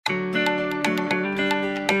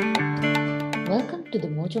to the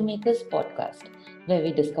Mojo Makers podcast, where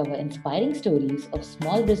we discover inspiring stories of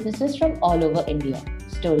small businesses from all over India.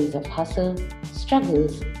 Stories of hustle,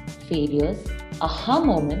 struggles, failures, aha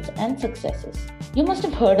moments, and successes. You must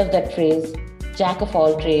have heard of that phrase, Jack of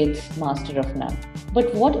all trades, master of none.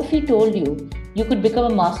 But what if we told you you could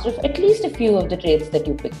become a master of at least a few of the trades that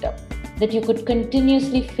you picked up? That you could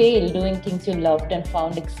continuously fail doing things you loved and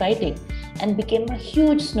found exciting and became a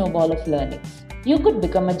huge snowball of learnings. You could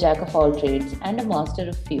become a jack of all trades and a master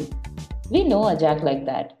of few. We know a jack like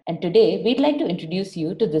that, and today we'd like to introduce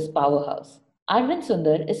you to this powerhouse. Arvindh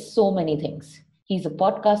Sundar is so many things. He's a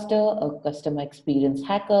podcaster, a customer experience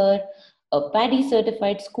hacker, a PADI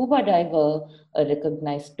certified scuba diver, a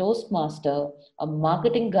recognized Toastmaster, a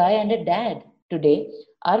marketing guy, and a dad. Today,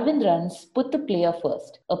 Arvind runs Put the Player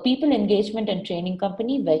First, a people engagement and training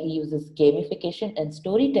company where he uses gamification and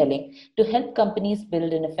storytelling to help companies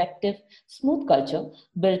build an effective, smooth culture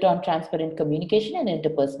built on transparent communication and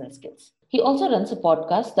interpersonal skills. He also runs a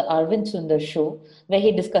podcast, The Arvindh Sundar Show, where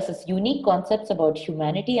he discusses unique concepts about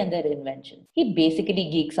humanity and their invention. He basically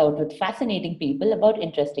geeks out with fascinating people about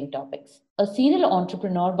interesting topics. A serial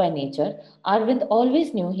entrepreneur by nature, Arvind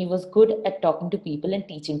always knew he was good at talking to people and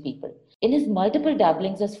teaching people. In his multiple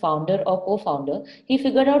dabblings as founder or co-founder, he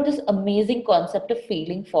figured out this amazing concept of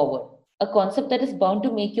failing forward. A concept that is bound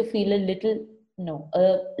to make you feel a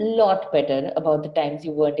lot better about the times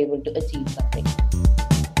you weren't able to achieve something.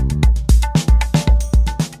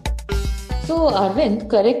 So Arvind,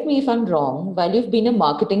 correct me if I'm wrong, while you've been a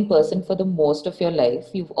marketing person for the most of your life,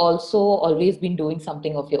 you've also always been doing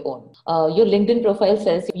something of your own. Your LinkedIn profile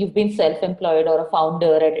says you've been self-employed or a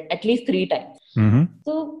founder at least 3 times. Mm-hmm.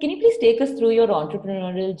 So can you please take us through your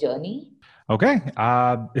entrepreneurial journey? Okay.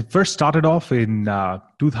 It first started off in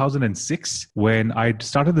 2006 when I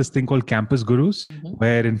started this thing called Campus Gurus,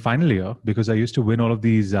 where in final year, because I used to win all of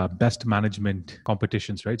these best management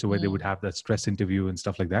competitions, right? So where they would have that stress interview and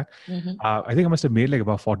stuff like that. I think I must have made like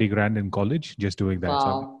about 40 grand in college just doing that. Wow.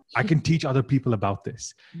 So I can teach other people about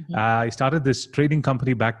this. I started this training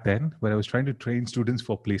company back then where I was trying to train students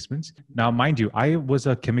for placements. Now, mind you, I was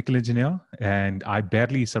a chemical engineer and I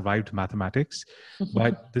barely survived mathematics,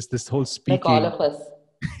 but this whole speaking. Like all of us.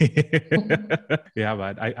 Yeah,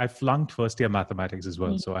 man. I flunked first year mathematics as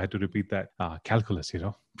well. So I had to repeat that calculus,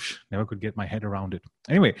 never could get my head around it.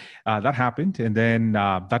 Anyway, that happened. And then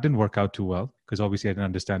that didn't work out too well because obviously I didn't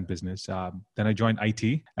understand business. Then I joined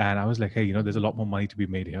IT and I was like, hey, there's a lot more money to be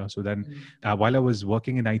made here. So then while I was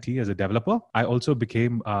working in IT as a developer, I also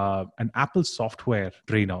became an Apple software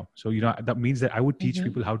trainer. So, that means that I would teach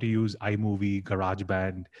people how to use iMovie,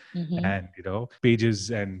 GarageBand, and,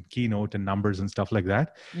 Pages and Keynote and numbers and stuff like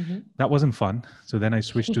that. That wasn't fun. So then I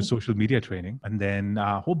switched to social media training and then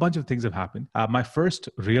a whole bunch of things have happened. My first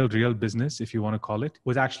real business, if you want to call it,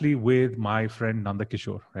 was actually with my friend Nanda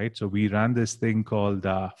Kishore, right? So we ran this thing called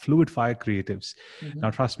Fluid Fire Creatives.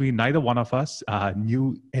 Now, trust me, neither one of us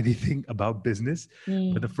knew anything about business.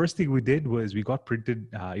 But the first thing we did was we got printed,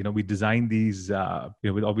 we designed these,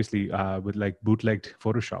 with like bootlegged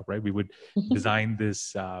Photoshop, right? We would design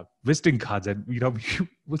this visiting cards and,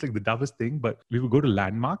 it was like the dumbest thing, but we would go to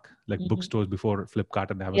Landmark, like bookstores before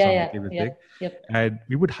Flipkart and Amazon became a thing. Yep. And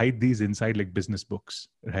we would hide these inside like business books,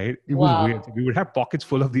 right? It was weird. We would have pockets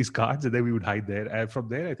full of these cards and then we would hide there. And from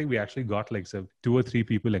there, I think we actually got like some 2 or 3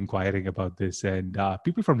 people inquiring about this. And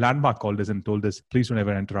people from Landmark called us and told us, please don't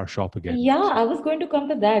ever enter our shop again. Yeah, I was going to come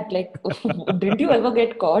to that. Like, didn't you ever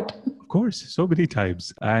get caught? Of course, so many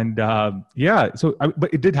times. And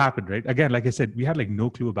but it did happen, right? Again, like I said, we had like no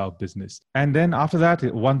clue about business. And then after that,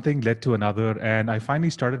 one thing led to another. And I finally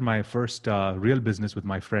started my first real business with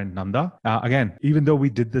my friend Nanda. Again, even though we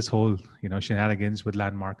did this whole, shenanigans with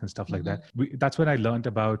Landmark and stuff like that, that's when I learned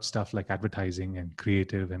about stuff like advertising and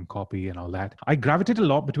creative and copy and all that. I gravitated a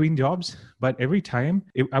lot between jobs, but every time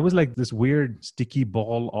I was like this weird sticky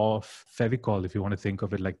ball of Fevicol, if you want to think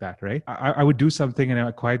of it like that, right? I would do something and I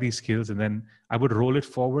acquire these skills and then I would roll it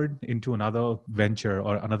forward into another venture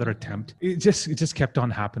or another attempt. It just kept on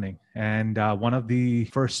happening. And one of the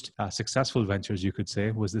first successful ventures, you could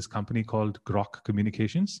say, was this company called Grok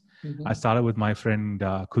Communications. I started with my friend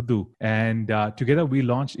Kudu, and together we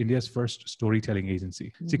launched India's first storytelling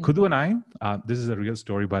agency. See, Kudu and I, this is a real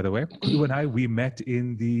story, by the way. Kudu and I, we met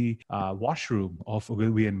in the washroom of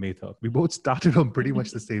Ogilvy and Mather. We both started on pretty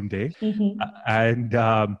much the same day.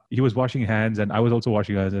 And he was washing hands and I was also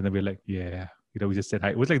washing hands. And then we were like, yeah, we just said hi.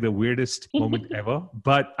 It was like the weirdest moment ever.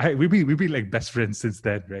 But we've been like best friends since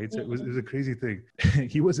then, right? So it was a crazy thing.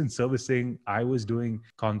 He was in servicing. I was doing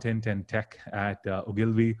content and tech at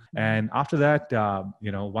Ogilvy. And after that,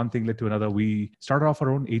 one thing led to another. We started off our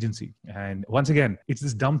own agency. And once again, it's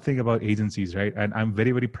this dumb thing about agencies, right? And I'm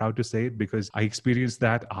very, very proud to say it because I experienced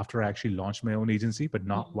that after I actually launched my own agency, but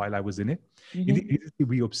not while I was in it. In the agency,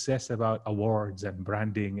 we obsess about awards and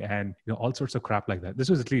branding and all sorts of crap like that. This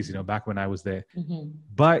was at least back when I was there.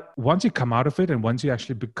 But once you come out of it and once you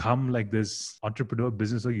actually become like this entrepreneur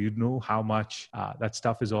business, you know how much that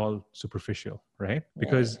stuff is all superficial, right?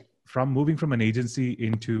 Because from moving from an agency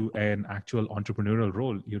into an actual entrepreneurial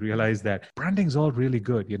role, you realize that branding's all really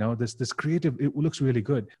good. This creative, it looks really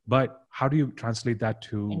good, but how do you translate that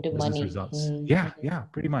to into business money? results? Yeah,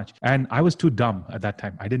 pretty much. And I was too dumb at that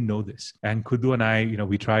time. I didn't know this. And Kudu and I,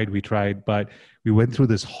 we tried, but we went through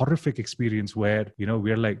this horrific experience where,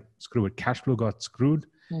 we're like, screw it. Cash flow got screwed.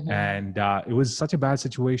 And it was such a bad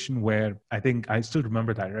situation where I still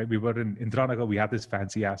remember that, right? We were in Indranagar, we had this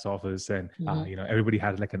fancy ass office and, everybody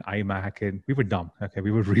had like an iMac and we were dumb. Okay.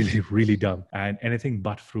 We were really, really dumb and anything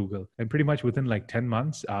but frugal. And pretty much within like 10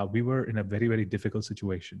 months, we were in a very, very difficult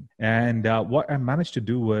situation. And what I managed to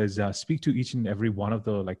do was speak to each and every one of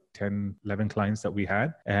the like 10, 11 clients that we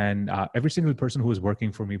had. And every single person who was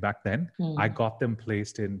working for me back then, I got them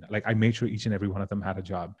placed in, like, I made sure each and every one of them had a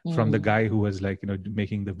job. From the guy who was like,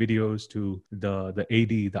 making the videos to the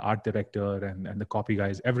AD, the art director and the copy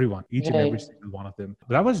guys, everyone, each and every single one of them.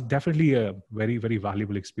 That was definitely a very, very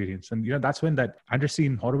valuable experience. And, that's when that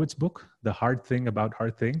Anderson Horowitz book, The Hard Thing About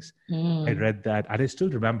Hard Things, I read that. And I still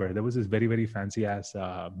remember there was this very, very fancy ass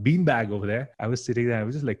beanbag over there. I was sitting there, I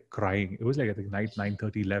was just like crying. It was like at the night,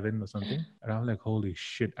 9:30, 11 or something. And I was like, holy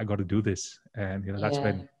shit, I got to do this. And, that's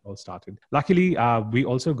when it all started. Luckily, we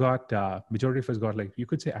also got, majority of us got like, you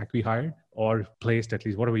could say acqui-hired or placed, at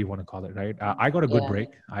least, whatever you want to call it, right? I got a good break.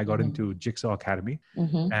 I got into Jigsaw Academy.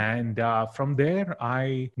 And from there,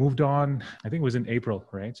 I moved on, I think it was in April,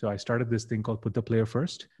 right? So I started this thing called Put the Player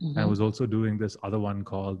First. And I was also doing this other one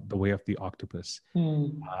called The Way of the Octopus.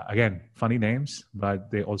 Again, funny names,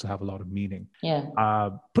 but they also have a lot of meaning.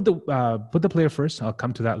 Put the Player First. I'll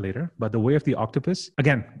come to that later. But The Way of the Octopus,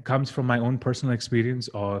 again, comes from my own personal experience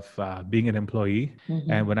of being an employee.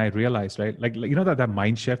 And when I realized, right, like that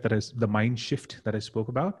mind shift that I spoke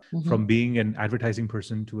about from being an advertising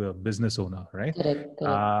person to a business owner, right? Correct.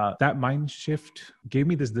 That mind shift gave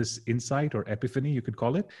me this insight or epiphany, you could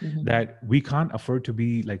call it, that we can't afford to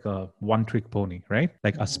be like a one-trick pony, right?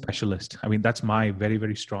 Like a specialist. I mean, that's my very,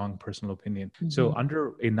 very strong personal opinion. So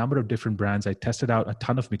under a number of different brands, I tested out a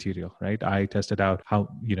ton of material, right? I tested out how,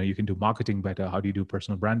 you can do marketing better, how do you do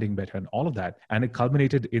personal branding better, and all of that. And it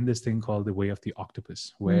culminated in this thing called The Way of the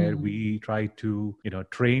Octopus, where we try to,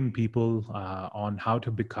 train people on how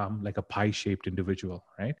to become like a pie-shaped individual,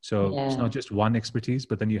 right? So it's not just one expertise,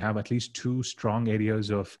 but then you have at least two strong areas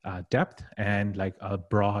of depth and like a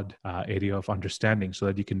broad area of understanding so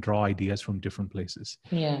that you can draw ideas from different places.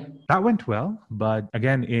 That went well. But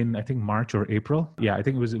again, in I think March or April, I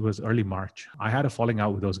think it was early March, I had a falling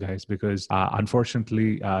out with those guys because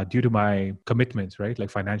unfortunately, due to my commitments, right? Like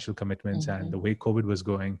financial commitments and the way COVID was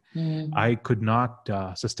going, I could not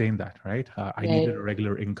sustain that, right? I needed a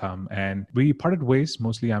regular income and we parted ways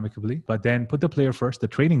mostly amicably, but then Put the Player First, the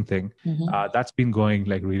training thing, that's been going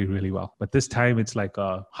like really, really well. But this time it's like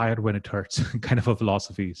a hire when it hurts kind of a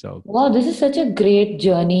philosophy. So, wow, this is such a great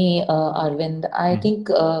journey, Arvind. I think,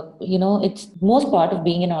 it's most part of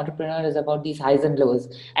being an entrepreneur is about these highs and lows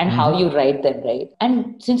and how you ride them, right?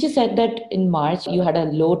 And since you said that in March you had a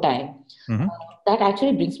low time, that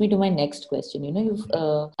actually brings me to my next question.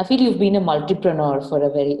 I feel you've been a multipreneur for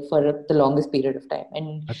the longest period of time,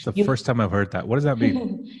 and that's the first time I've heard that. What does that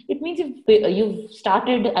mean? It means you've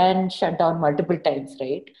started and shut down multiple times,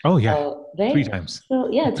 right? Oh yeah, right. 3 times. So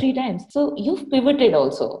 3 times. So you've pivoted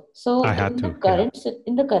also. So I had to.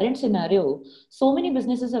 In the current scenario, so many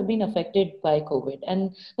businesses have been affected by COVID,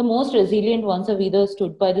 and the most resilient ones have either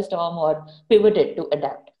stood by the storm or pivoted to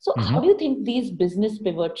adapt. So how do you think these business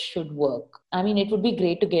pivots should work? I mean, it would be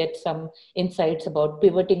great to get some insights about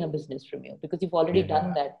pivoting a business from you because you've already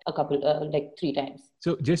done that a couple, 3 times.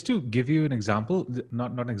 So just to give you an example,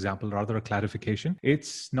 not an example, rather a clarification,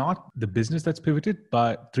 it's not the business that's pivoted,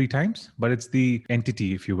 but 3 times, but it's the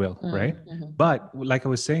entity, if you will, right? But like I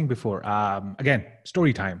was saying before, again,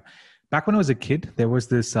 story time. Back when I was a kid, there was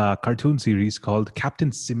this cartoon series called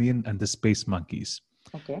Captain Simeon and the Space Monkeys.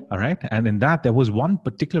 Okay. All right. And in that, there was one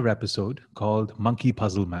particular episode called Monkey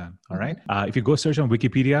Puzzle Man. All right. If you go search on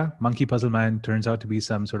Wikipedia, Monkey Puzzle Man turns out to be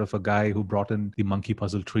some sort of a guy who brought in the monkey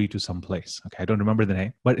puzzle tree to some place. Okay. I don't remember the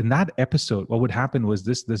name. But in that episode, what would happen was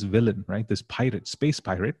this villain, right? This pirate, space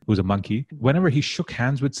pirate, who's a monkey. Whenever he shook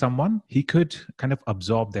hands with someone, he could kind of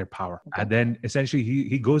absorb their power. Okay. And then essentially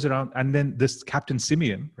he goes around, and then this Captain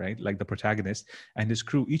Simeon, right? Like the protagonist and his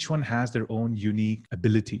crew, each one has their own unique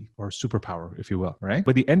ability or superpower, if you will, right?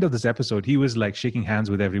 By the end of this episode, he was like shaking hands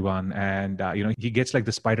with everyone, and he gets like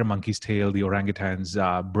the spider monkey's tail, the orangutan's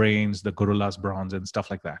brains, the gorilla's bronze, and stuff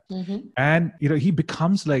like that. And he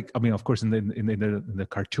becomes like, I mean, of course, in the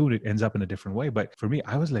cartoon, it ends up in a different way. But for me,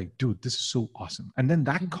 I was like, dude, this is so awesome. And then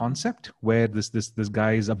that concept where this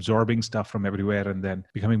guy is absorbing stuff from everywhere and then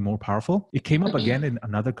becoming more powerful, it came up again in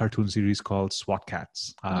another cartoon series called SWAT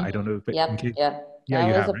Cats. I don't know. Yeah,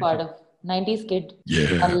 I was a part of 90s kid.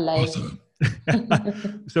 Yeah. Alive. Awesome.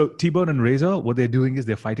 So T-Bone and Razor, what they're doing is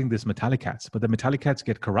they're fighting this metallic cats, but the metallic cats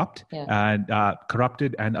get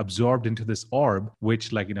corrupted and absorbed into this orb,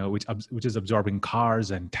 which which is absorbing cars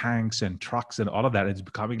and tanks and trucks and all of that. It's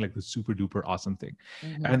becoming like the super duper awesome thing.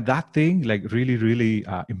 And that thing like really, really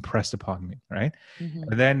impressed upon me, right?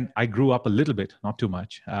 And then I grew up a little bit, not too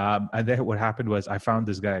much. And then what happened was I found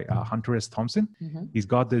this guy, Hunter S. Thompson. He's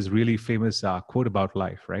got this really famous quote about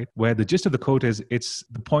life, right? Where the gist of the quote is,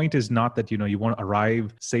 the point is not that you want to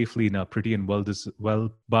arrive safely in a pretty and well,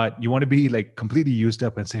 but you want to be like completely used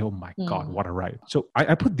up and say, oh my God, what a ride. So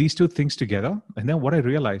I put these two things together, and then what I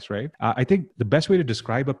realized, right? I think the best way to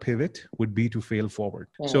describe a pivot would be to fail forward.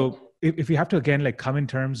 Right. So if you have to, again, like come in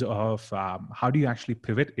terms of how do you actually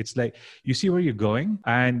pivot, it's like you see where you're going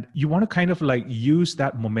and you want to kind of like use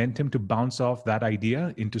that momentum to bounce off that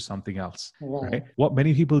idea into something else, right? What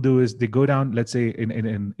many people do is they go down, let's say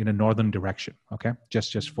in a northern direction, okay?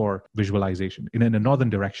 Just for visualization, in a northern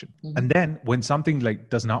direction. And then when something like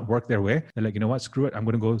does not work their way, they're like, you know what, screw it, I'm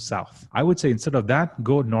going to go south. I would say instead of that,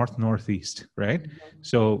 go northeast, right?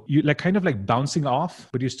 So you like kind of like bouncing off,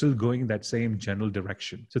 but you're still going in that same general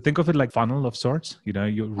direction. So think of it like funnel of sorts,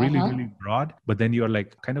 you're really, really broad, but then you're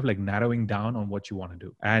like kind of like narrowing down on what you want to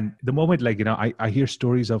do. And the moment like, I hear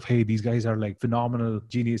stories of, hey, these guys are like phenomenal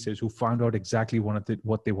geniuses who found out exactly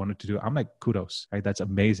what they wanted to do. I'm like, kudos, right? That's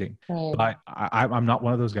amazing. But I'm not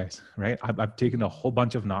one of those guys, right? I've taken a whole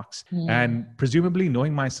bunch of knocks and presumably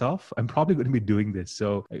knowing myself, I'm probably going to be doing this.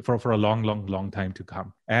 So for a long time to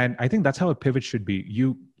come. And I think that's how a pivot should be.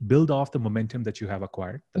 You build off the momentum that you have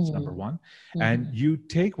acquired. That's number one. And you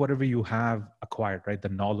take whatever you have acquired, right? The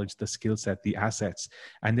knowledge, the skill set, the assets,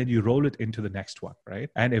 and then you roll it into the next one, right?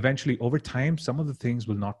 And eventually over time, some of the things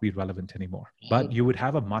will not be relevant anymore, but you would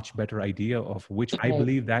have a much better idea of which I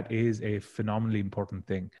believe that is a phenomenally important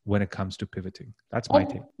thing when it comes to pivoting. That's my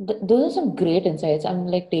take. Those are some great insights. I'm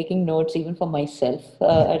like taking notes even for myself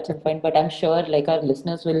at some point, but I'm sure like our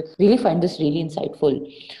listeners will really find this really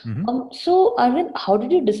insightful. So Arvindh, how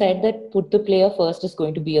did you decide that put the player first is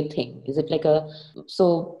going to be a thing? Is it like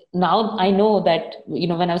so now I know that,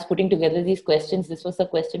 when I was putting together these questions, this was a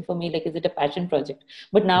question for me, like, is it a passion project?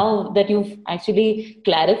 But now that you've actually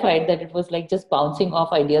clarified that it was like just bouncing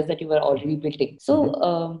off ideas that you were already building.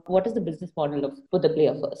 So what is the business model of put the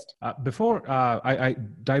player first? Before I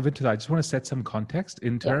dive into that, I just want to set some context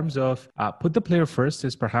in terms of put the player first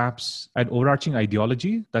is perhaps an overarching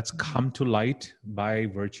ideology that's come to light by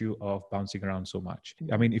virtue of bouncing around so much.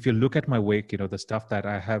 I mean, if you look at my wake, the stuff that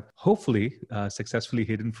I have hopefully successfully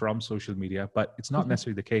hidden from social media, but it's not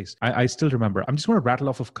necessarily the case. I still remember, I'm just going to rattle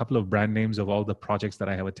off a couple of brand names of all the projects that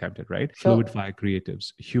I have attempted, right? Sure. Fluidify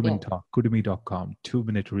Creatives, Human Talk, Kudumi.com,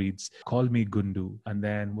 2-Minute Reads, Call Me Gundu. And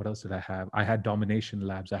then what else did I have? I had Domination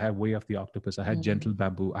Labs. I had Way of the Octopus. I had Gentle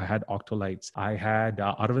Bamboo. I had Octolights. I had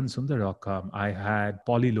Arvindh I had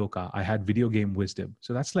Polyloca. I had Video Game Wisdom.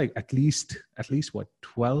 So that's like at least what,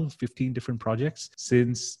 12, 15 different projects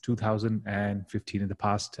since 2015 in the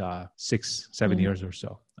past 6-7 years or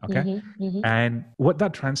so. Okay. And what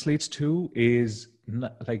that translates to is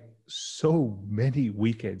like so many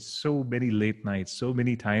weekends, so many late nights, so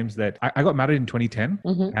many times that I got married in 2010.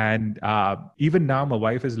 And even now my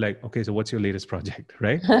wife is like, okay, so what's your latest project,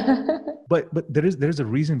 right? But there is a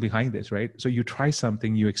reason behind this, right? So you try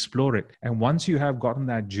something, you explore it. And once you have gotten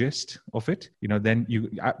that gist of it, then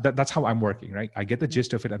that's how I'm working, right? I get the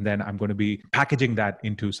gist of it and then I'm going to be packaging that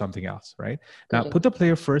into something else, right? Now, put the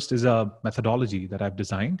player first is a methodology that I've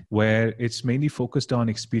designed where it's mainly focused on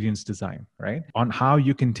experience design, right? On how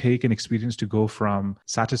you can take an experience to go from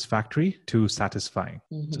satisfactory to satisfying.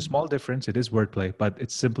 It's a small difference. It is wordplay, but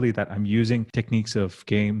it's simply that I'm using techniques of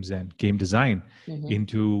games and game design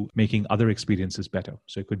into making other other experiences better.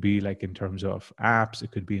 So it could be like in terms of apps,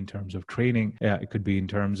 it could be in terms of training, it could be in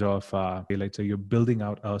terms of let's say you're building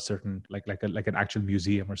out a certain like an actual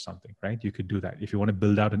museum or something, right? You could do that. If you want to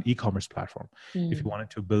build out an e-commerce platform, if you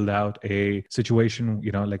wanted to build out a situation,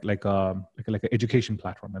 like an education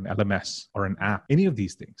platform, an LMS or an app, any of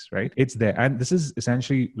these things, right? It's there. And this is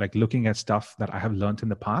essentially like looking at stuff that I have learned in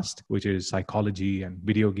the past, which is psychology and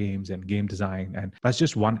video games and game design. And that's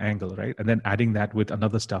just one angle, right? And then adding that with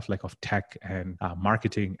another stuff like of tech and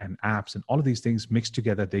marketing and apps and all of these things mixed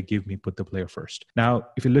together, they give me put the player first. Now,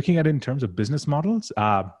 if you're looking at it in terms of business models,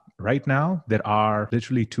 right now, there are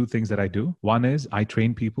literally two things that I do. One is I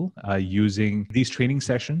train people using these training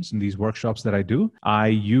sessions and these workshops that I do. I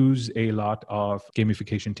use a lot of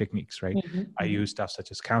gamification techniques, right? I use stuff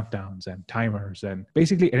such as countdowns and timers and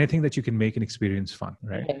basically anything that you can make an experience fun,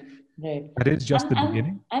 right? Right. That is just the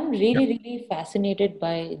beginning. I'm really fascinated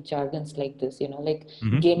by jargons like this, like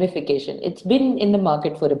gamification. It's been in the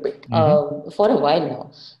market for a bit, for a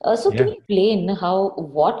while now. So can you explain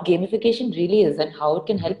what gamification really is and how it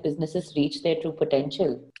can help businesses reach their true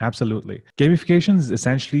potential? Absolutely. Gamification is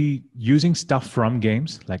essentially using stuff from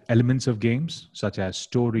games, like elements of games, such as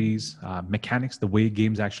stories, mechanics, the way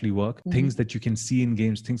games actually work, things that you can see in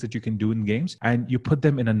games, things that you can do in games, and you put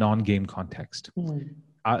them in a non-game context.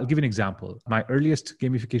 I'll give you an example. My earliest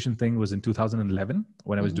gamification thing was in 2011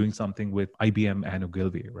 when I was doing something with IBM and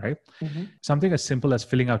Ogilvy, right? Something as simple as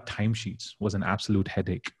filling out timesheets was an absolute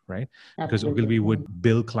headache, right? Because Ogilvy would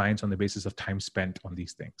bill clients on the basis of time spent on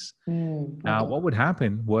these things. Now, what would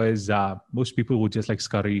happen was most people would just like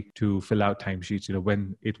scurry to fill out timesheets,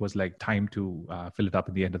 when it was like time to fill it up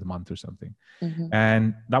at the end of the month or something.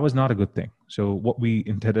 And that was not a good thing. So what we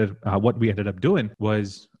ended up doing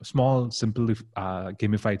was a small, simple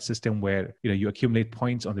gamified system where you accumulate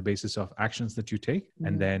points on the basis of actions that you take,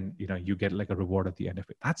 and then you get like a reward at the end of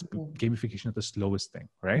it. That's gamification at the slowest thing,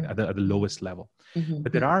 right? At the lowest level.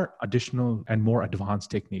 But there are additional and more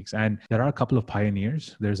advanced techniques, and there are a couple of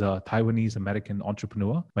pioneers. There's a Taiwanese American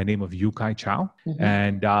entrepreneur by name of Yu-Kai Chao,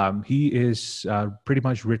 and he is pretty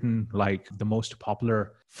much written like the most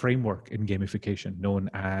popular framework in gamification known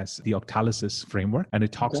as the Octalysis framework. And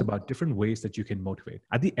it talks about different ways that you can motivate.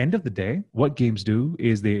 At the end of the day, what games do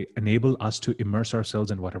is they enable us to immerse ourselves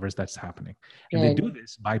in whatever's that's happening. And they do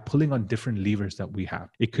this by pulling on different levers that we have.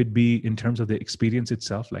 It could be in terms of the experience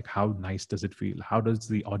itself, like how nice does it feel? How does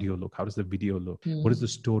the audio look? How does the video look? What is the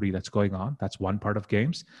story that's going on? That's one part of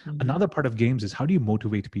games. Another part of games is how do you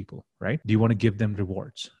motivate people, right? Do you want to give them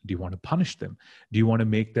rewards? Do you want to punish them? Do you want to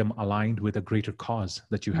make them aligned with a greater cause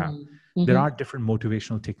that you have? There are different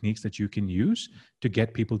motivational techniques that you can use to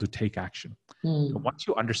get people to take action. So once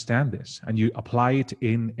you understand this and you apply it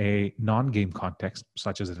in a non-game context,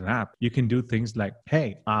 such as an app, you can do things like,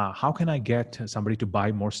 hey, how can I get somebody to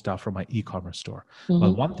buy more stuff from my e-commerce store?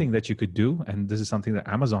 Well, one thing that you could do, and this is something that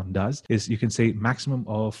Amazon does, is you can say maximum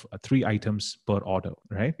of 3 items per order,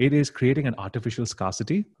 right? It is creating an artificial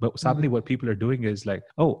scarcity, but suddenly what people are doing is like,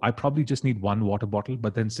 oh, I probably just need 1 water bottle,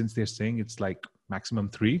 but then since they're saying it's like maximum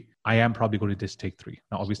 3, I am probably going to just take 3.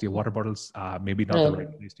 Now, obviously, a water bottle's maybe not the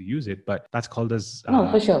right place to use it, but that's called as...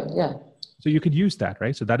 no, for sure, yeah. So you could use that,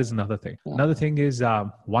 right? So that is another thing. Yeah. Another thing is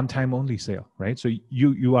one-time only sale, right? So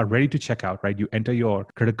you are ready to check out, right? You enter your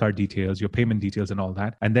credit card details, your payment details and all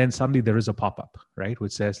that. And then suddenly there is a pop-up, right?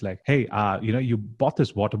 Which says like, hey, you bought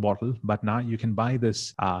this water bottle, but now you can buy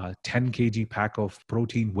this 10 kg pack of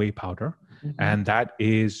protein whey powder. And that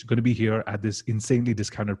is going to be here at this insanely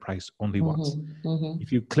discounted price only once.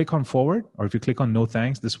 If you click on forward or if you click on no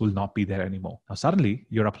thanks, this will not be there anymore. Now, suddenly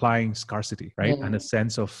you're applying scarcity, right? And a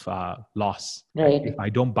sense of loss. Right? If I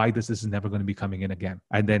don't buy this, this is never going to be coming in again.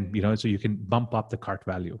 And then, so you can bump up the cart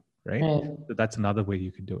value. Right? So that's another way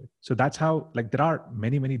you can do it. So that's how, like, there are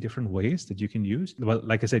many, many different ways that you can use. Well,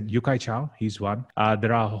 like I said, Yu-Kai Chao, he's one.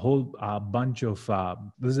 There are a whole bunch of,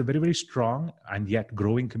 there's a very, very strong and yet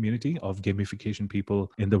growing community of gamification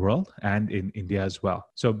people in the world and in India as well.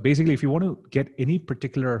 So basically, if you want to get any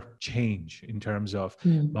particular change in terms of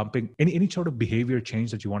bumping, any sort of behavior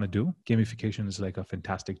change that you want to do, gamification is like a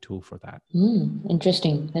fantastic tool for that.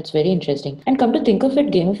 Interesting. That's very interesting. And come to think of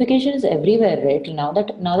it, gamification is everywhere, right? Now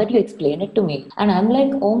that you explain it to me, and I'm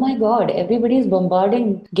like, oh my god, everybody is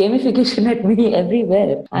bombarding gamification at me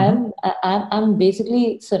everywhere. I'm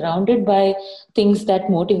basically surrounded by things that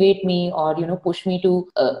motivate me or push me to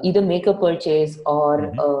either make a purchase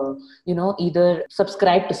or either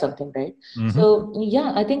subscribe to something, right? So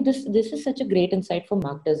yeah, I think this is such a great insight for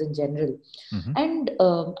marketers in general. And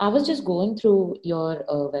I was just going through your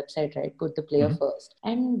website, right? Put the player first,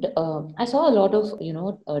 and I saw a lot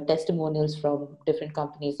of testimonials from different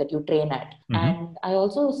companies that you train at. Mm-hmm. And I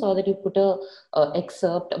also saw that you put a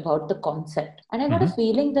excerpt about the concept. And I got a Mm-hmm.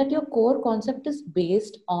 feeling that your core concept is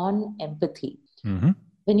based on empathy. Mm-hmm.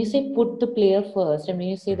 When you say put the player first, and when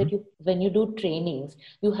you say Mm-hmm. that when you do trainings,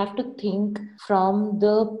 you have to think from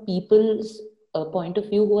the people's point of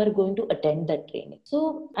view who are going to attend that training.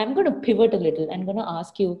 So I'm going to pivot a little. I'm going to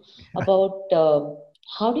ask you about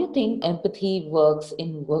how do you think empathy works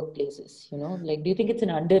in workplaces? Like, do you think it's an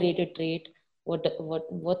underrated trait?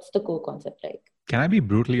 What's the core concept like? Can I be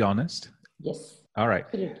brutally honest? Yes. All right.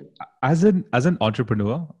 Absolutely. As an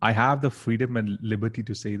entrepreneur, I have the freedom and liberty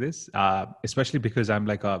to say this, especially because I'm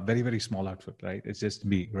like a very, very small outfit, right? It's just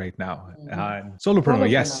me right now. And solopreneur,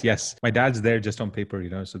 yes. My dad's there just on paper,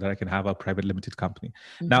 so that I can have a private limited company.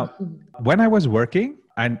 Now, when I was working,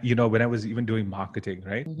 and when I was even doing marketing,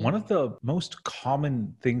 right? One of the most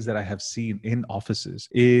common things that I have seen in offices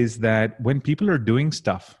is that when people are doing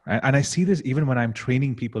stuff, and I see this even when I'm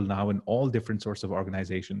training people now in all different sorts of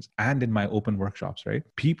organizations and in my open workshops, right?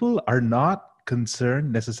 People are not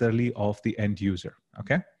concerned necessarily of the end user,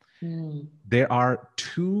 okay? There are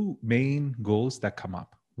two main goals that come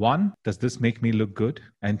up. One, does this make me look good?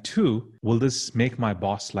 And two, will this make my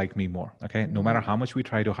boss like me more? Okay. No matter how much we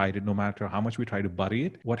try to hide it, no matter how much we try to bury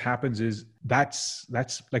it, what happens is that's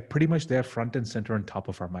like pretty much there front and center on top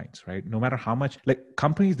of our minds, right? No matter how much, like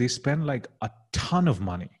companies, they spend like a ton of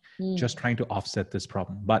money just trying to offset this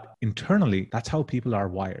problem. But internally, that's how people are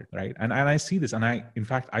wired, right? And I see this, and in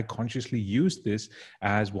fact, I consciously use this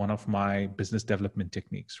as one of my business development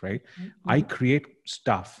techniques, right? I create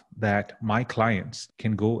stuff that my clients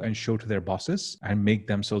can go and show to their bosses and make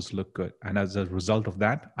themselves look good. And as a result of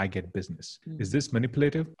that, I get business. Is this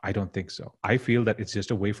manipulative? I don't think so. I feel that it's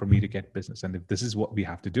just a way for me to get business. And if this is what we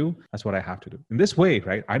have to do, that's what I have to do. In this way,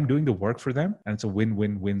 right? I'm doing the work for them, and it's a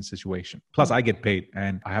win-win-win situation. Plus, I get paid,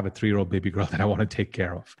 and I have a 3-year-old baby girl that I want to take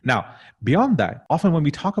care of. Now, beyond that, often when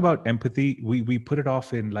we talk about empathy, we put it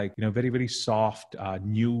off in like, very, very soft,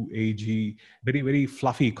 new agey, very, very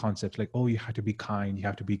fluffy concepts like, oh, you have to be kind, you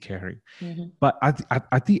have to be caring. But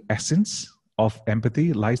at the essence of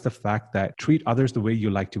empathy lies the fact that treat others the way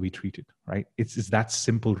you like to be treated, right? It's that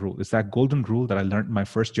simple rule. It's that golden rule that I learned in my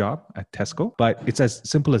first job at Tesco, but it's as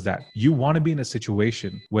simple as that. You want to be in a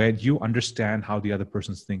situation where you understand how the other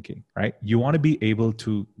person's thinking, right? You want to be able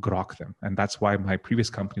to grok them. And that's why my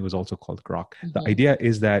previous company was also called Grok. The idea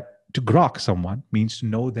is that to grok someone means to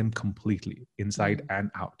know them completely, inside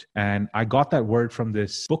and out. And I got that word from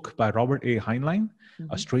this book by Robert A. Heinlein,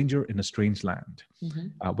 A Stranger in a Strange Land,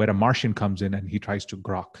 where a Martian comes in and he tries to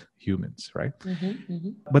grok humans, right?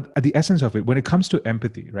 But at the essence of it, when it comes to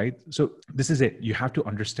empathy, right? So this is it. You have to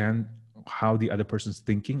understand how the other person's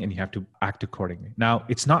thinking, and you have to act accordingly. Now,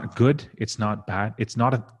 it's not good, it's not bad, it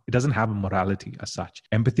doesn't have a morality as such.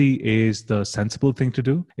 Empathy is the sensible thing to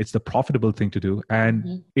do, it's the profitable thing to do,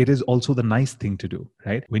 and it is also the nice thing to do,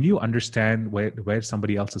 right? When you understand where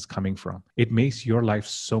somebody else is coming from, it makes your life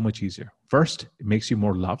so much easier. First, it makes you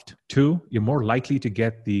more loved. 2, you're more likely to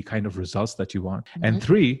get the kind of results that you want. And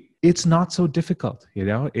 3, it's not so difficult.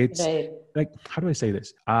 It's like, how do I say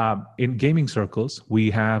this? In gaming circles, we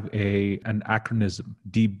have an acronym,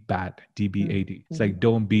 DBAD, DBAD. It's like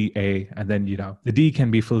don't be a, and then, the D can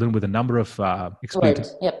be filled in with a number of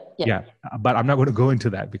expletives. Yep. Yeah. But I'm not going to go into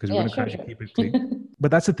that because we're going to try to keep it clean. But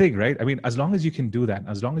that's the thing, right? I mean, as long as you can do that,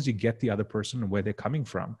 as long as you get the other person and where they're coming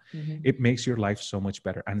from, it makes your life so much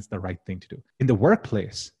better. And it's the right thing to do. In the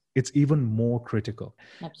workplace, it's even more critical.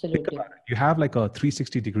 Absolutely. You have like a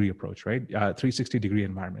 360-degree approach, right? 360-degree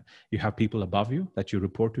environment. You have people above you that you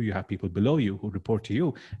report to. You have people below you who report to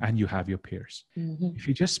you, and you have your peers. If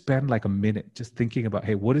you just spend like a minute just thinking about,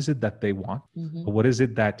 hey, what is it that they want? Or what is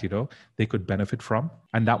it that, they could benefit from?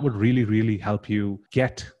 And that would really, really help you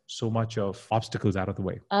get so much of obstacles out of the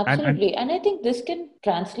way. Absolutely. And I think this can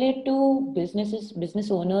translate to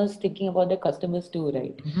business owners thinking about their customers too,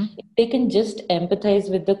 right? If they can just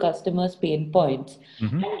empathize with the customer's pain points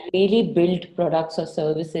and really build products or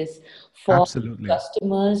services for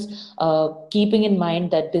customers, keeping in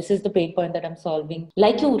mind that this is the pain point that I'm solving.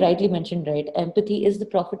 Like you rightly mentioned, right? Empathy is the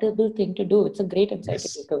profitable thing to do. It's a great insight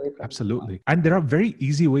to take away from. Absolutely. And there are very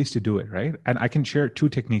easy ways to do it, right? And I can share 2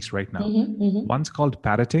 techniques right now. One's called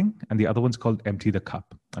parroting and the other one's called empty the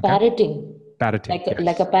cup. Okay? Parroting. Parroting.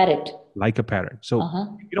 Like a parrot. like a parrot. So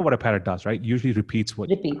you know what a parrot does, right? Usually repeats what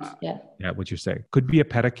what you say. Could be a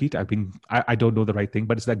parakeet. I don't know the right thing,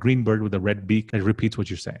 but it's that green bird with the red beak that repeats what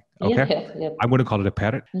you're saying. Okay, I'm going to call it a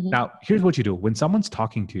parrot. Now, here's what you do when someone's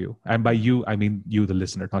talking to you, and by you I mean you, the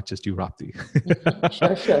listener, not just you, Rapti.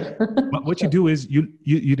 Sure. But what you do is you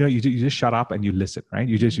just shut up and you listen, right?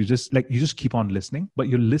 You just keep on listening, but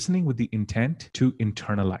you're listening with the intent to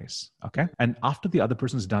internalize. Okay, and after the other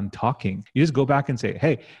person's done talking, you just go back and say,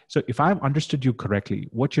 hey, so if I've understood you correctly,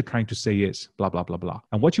 what you're trying to say is blah, blah, blah, blah.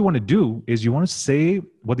 And what you want to do is you want to say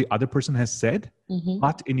what the other person has said,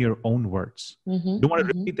 but in your own words. You don't want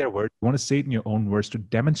to repeat their words. You want to say it in your own words to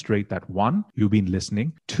demonstrate that 1, you've been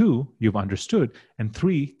listening, 2, you've understood, and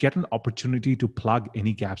 3, get an opportunity to plug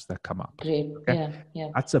any gaps that come up. Great. Okay? Yeah.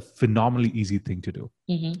 That's a phenomenally easy thing to do.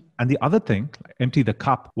 And the other thing, empty the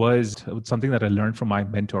cup, was something that I learned from my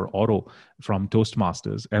mentor, Oro, from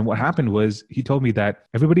Toastmasters. And what happened was he told me that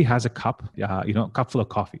everybody has a cup, a cup full of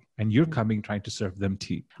coffee, and you're coming trying to serve them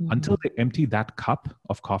tea. Until they empty that cup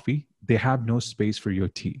of coffee, they have no space for your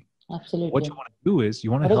tea. Absolutely. What you want to do is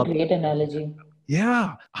you want to help. What a great analogy.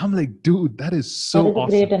 Yeah. I'm like, dude, that is so awesome.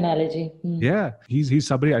 That is a great analogy. Yeah. He's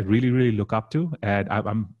somebody I really, really look up to. And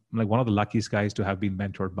I'm like one of the luckiest guys to have been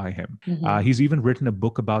mentored by him. He's even written a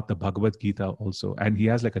book about the Bhagavad Gita also. And he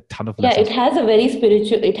has like a ton of lessons. It has a very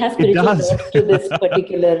spiritual notes to this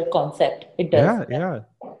particular concept. It does. Yeah.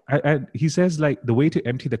 And he says like the way to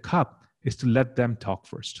empty the cup is to let them talk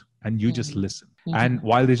first and you just listen. And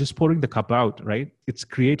while they're just pouring the cup out, right, it's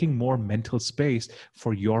creating more mental space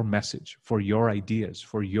for your message, for your ideas,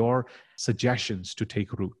 for your suggestions to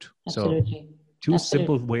take root. Absolutely. So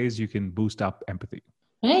simple ways you can boost up empathy.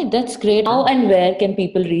 Right, that's great. How and where can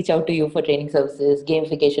people reach out to you for training services,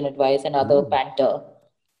 gamification advice, and other banter?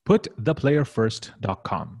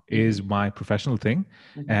 Puttheplayerfirst.com is my professional thing.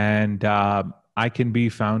 And I can be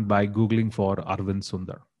found by Googling for Arvindh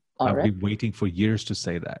Sundar. I've been waiting for years to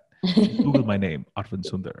say that. Google my name, Arvindh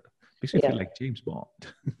Sundar. Makes me feel like James Bond.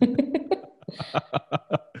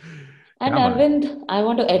 And Arvind, I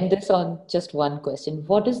want to end this on just one question.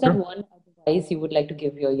 What is that one advice you would like to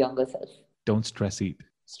give your younger self? Don't stress eat.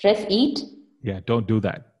 Stress eat? Yeah, don't do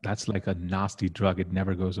that. That's like a nasty drug. It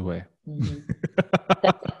never goes away.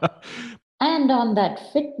 And on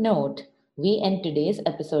that fit note, we end today's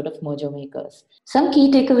episode of Mojo Makers. Some key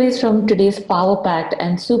takeaways from today's power-packed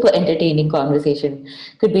and super entertaining conversation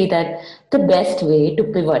could be that the best way to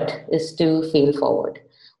pivot is to fail forward.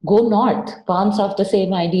 Go north, bounce off the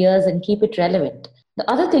same ideas and keep it relevant. The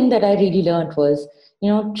other thing that I really learned was,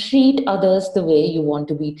 treat others the way you want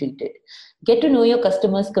to be treated. Get to know your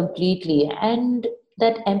customers completely, and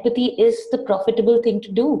that empathy is the profitable thing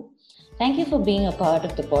to do. Thank you for being a part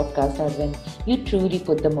of the podcast, Arvind. You truly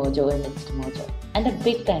put the mojo in Insta Mojo. And a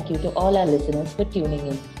big thank you to all our listeners for tuning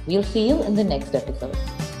in. We'll see you in the next episode.